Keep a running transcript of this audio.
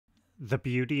the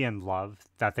beauty and love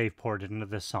that they've poured into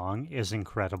this song is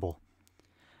incredible.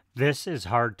 This is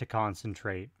hard to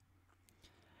concentrate.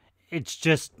 It's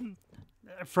just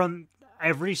from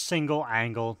every single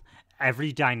angle,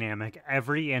 every dynamic,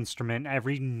 every instrument,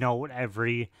 every note,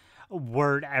 every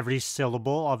word, every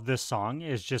syllable of this song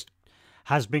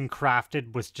has been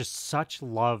crafted with just such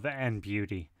love and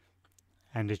beauty.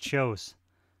 And it shows.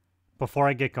 Before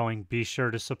I get going, be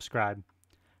sure to subscribe.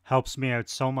 Helps me out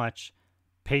so much.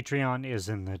 Patreon is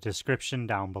in the description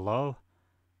down below.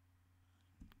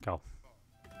 Go.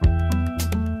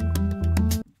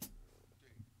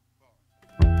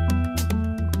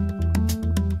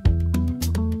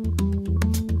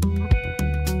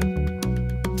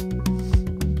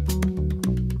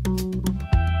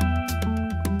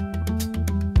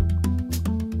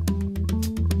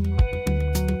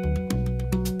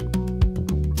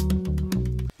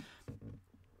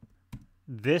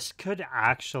 This could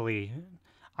actually,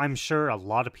 I'm sure a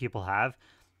lot of people have,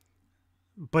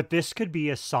 but this could be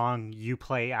a song you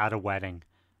play at a wedding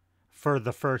for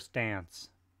the first dance.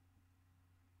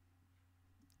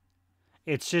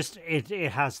 It's just, it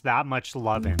has that much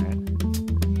love in it.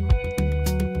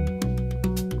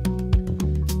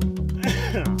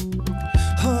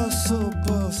 Hustle,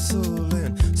 bustle,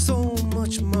 and so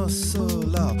much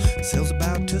muscle. Our cells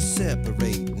about to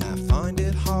separate, and I find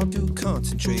it hard to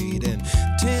concentrate. And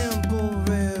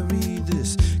temporary,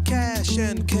 this cash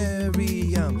and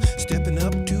carry. I'm stepping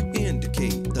up to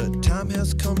indicate the time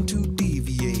has come to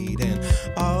deviate. And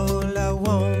all I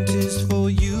want is for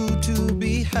you to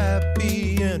be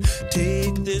happy and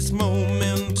take this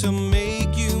moment to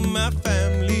make you my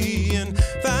family. And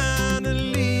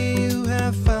finally, you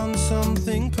have found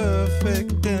something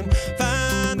perfect, and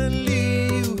finally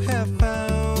you have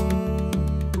found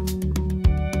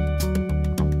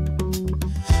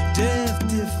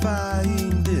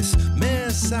death-defying this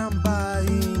mess I'm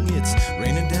buying. It's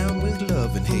raining down with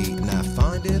love and hate, and I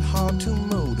find it hard to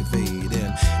motivate.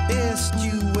 And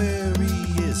estuary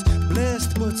is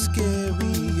blessed but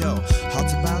scary. Your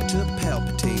heart's about to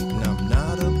palpitate, and I'm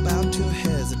not about to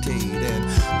hesitate. And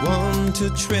want to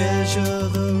treasure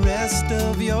the rest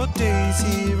of your days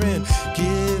here and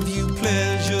give you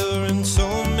pleasure in so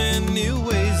many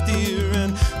ways, dear.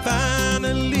 And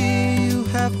finally you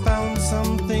have found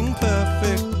something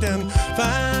perfect, and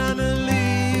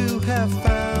finally you have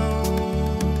found.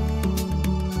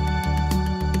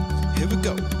 Here we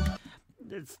go.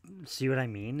 See what I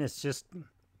mean? It's just,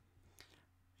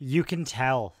 you can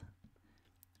tell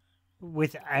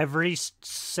with every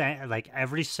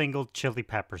every single Chili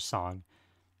Pepper song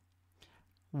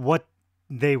what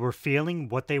they were feeling,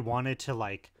 what they wanted to,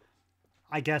 like,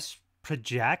 I guess,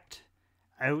 project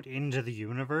out into the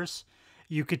universe.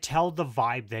 You could tell the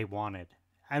vibe they wanted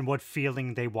and what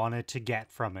feeling they wanted to get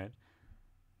from it.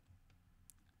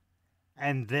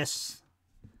 And that's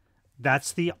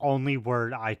the only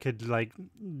word I could, like,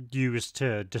 use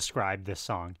to describe this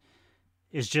song,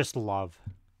 is just love.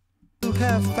 You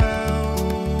have found.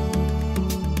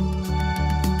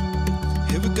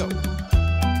 Here we go.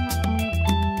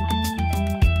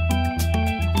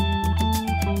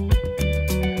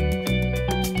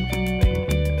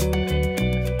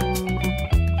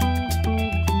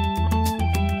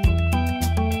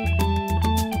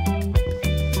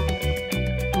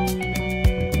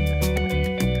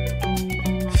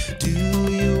 Do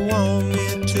you want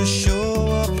me to show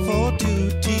up for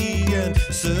duty and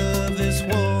serve this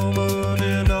woman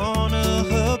and honor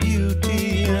her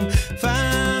beauty? And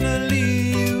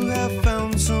finally you have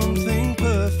found something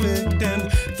perfect,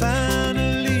 and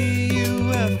finally you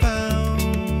have found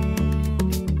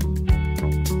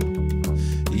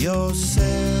yourself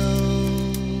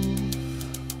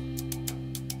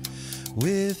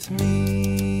with me.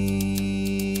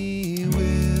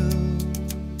 Will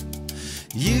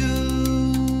you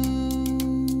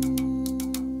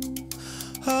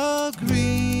agree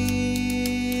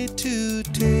to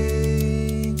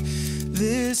take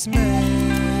this man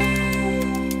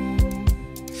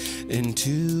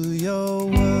into your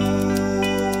world?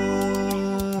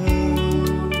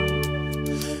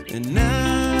 And now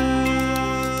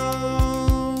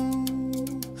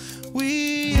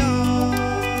we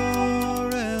are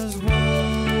as one.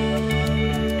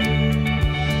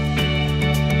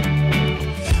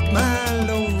 My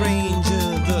Lone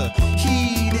Ranger, the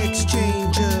heat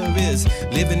exchanger, is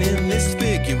living in this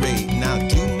figure eight. Now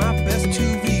do my best to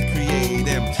recreate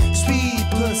them. Sweet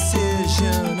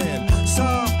precision and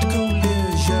soft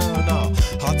collision. Our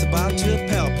hearts about to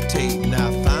palpitate, and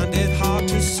I find it hard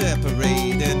to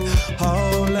separate. And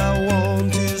all I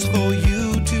want is for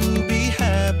you to be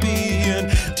happy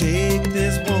and take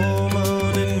this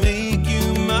woman and make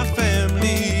you my family.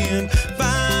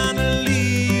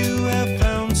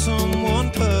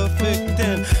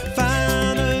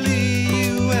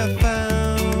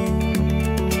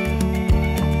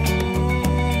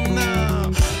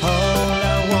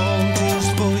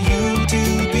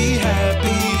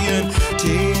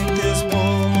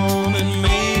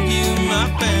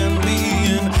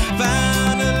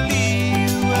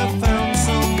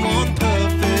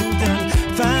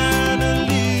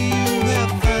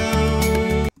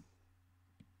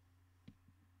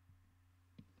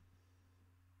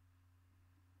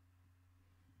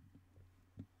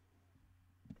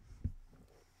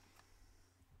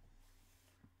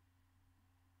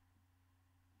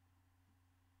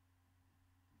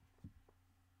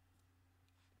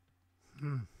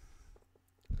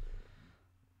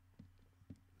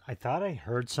 I thought I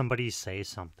heard somebody say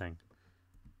something.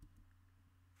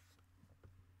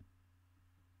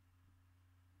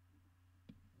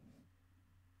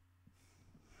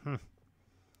 Born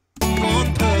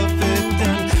perfect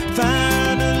and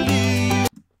finally.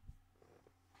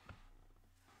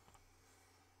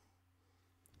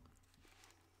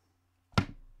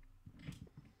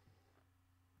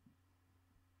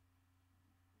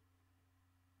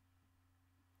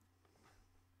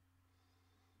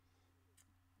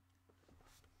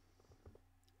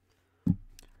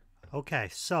 Okay,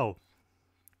 so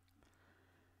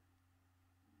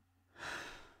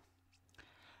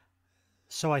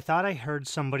I thought I heard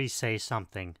somebody say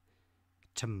something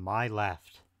to my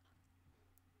left.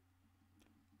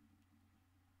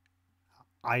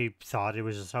 I thought it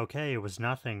was just okay, it was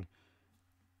nothing.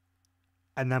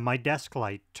 And then my desk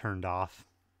light turned off.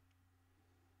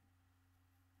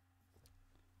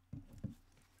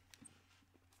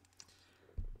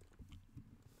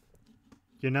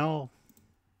 You know,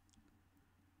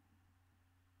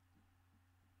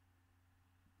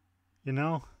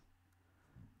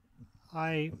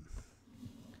 I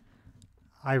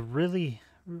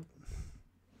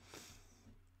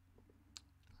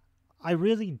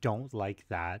really don't like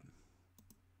that.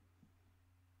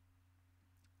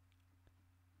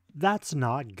 That's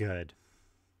not good.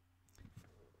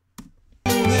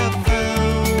 Have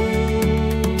found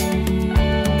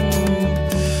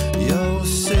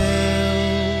yourself.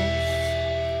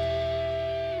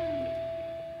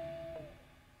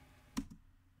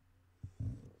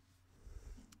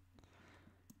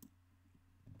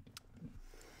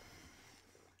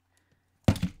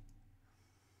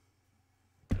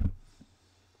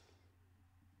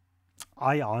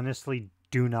 I honestly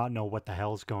do not know what the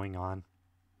hell's going on.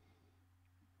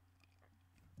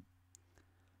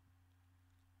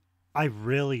 I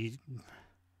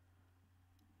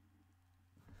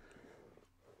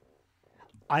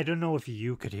don't know if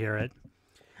you could hear it.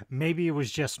 Maybe it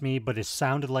was just me, but it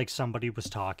sounded like somebody was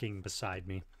talking beside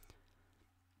me.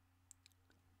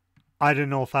 I don't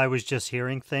know if I was just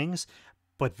hearing things,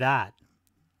 but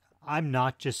I'm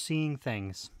not just seeing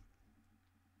things.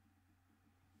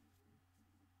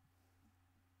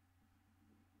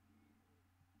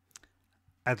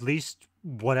 At least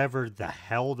whatever the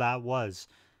hell that was,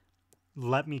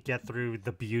 let me get through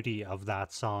the beauty of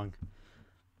that song.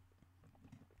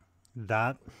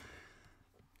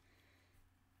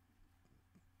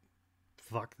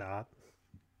 Fuck that.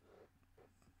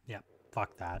 Yeah,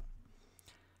 fuck that.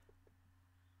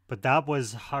 But that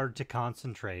was hard to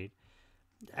concentrate.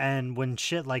 And when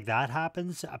shit like that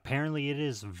happens, apparently it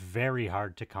is very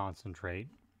hard to concentrate.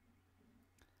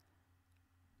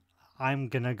 I'm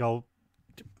gonna go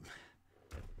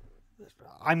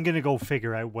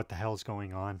figure out what the hell's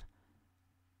going on.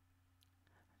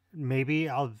 Maybe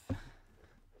yeah,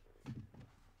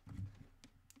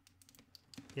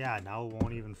 now it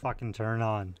won't even fucking turn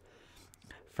on.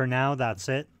 For now, that's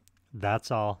it.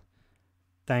 That's all.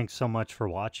 Thanks so much for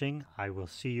watching. I will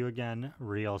see you again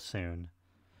real soon.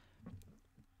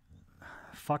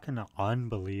 Fucking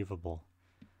unbelievable.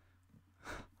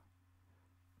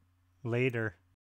 Later.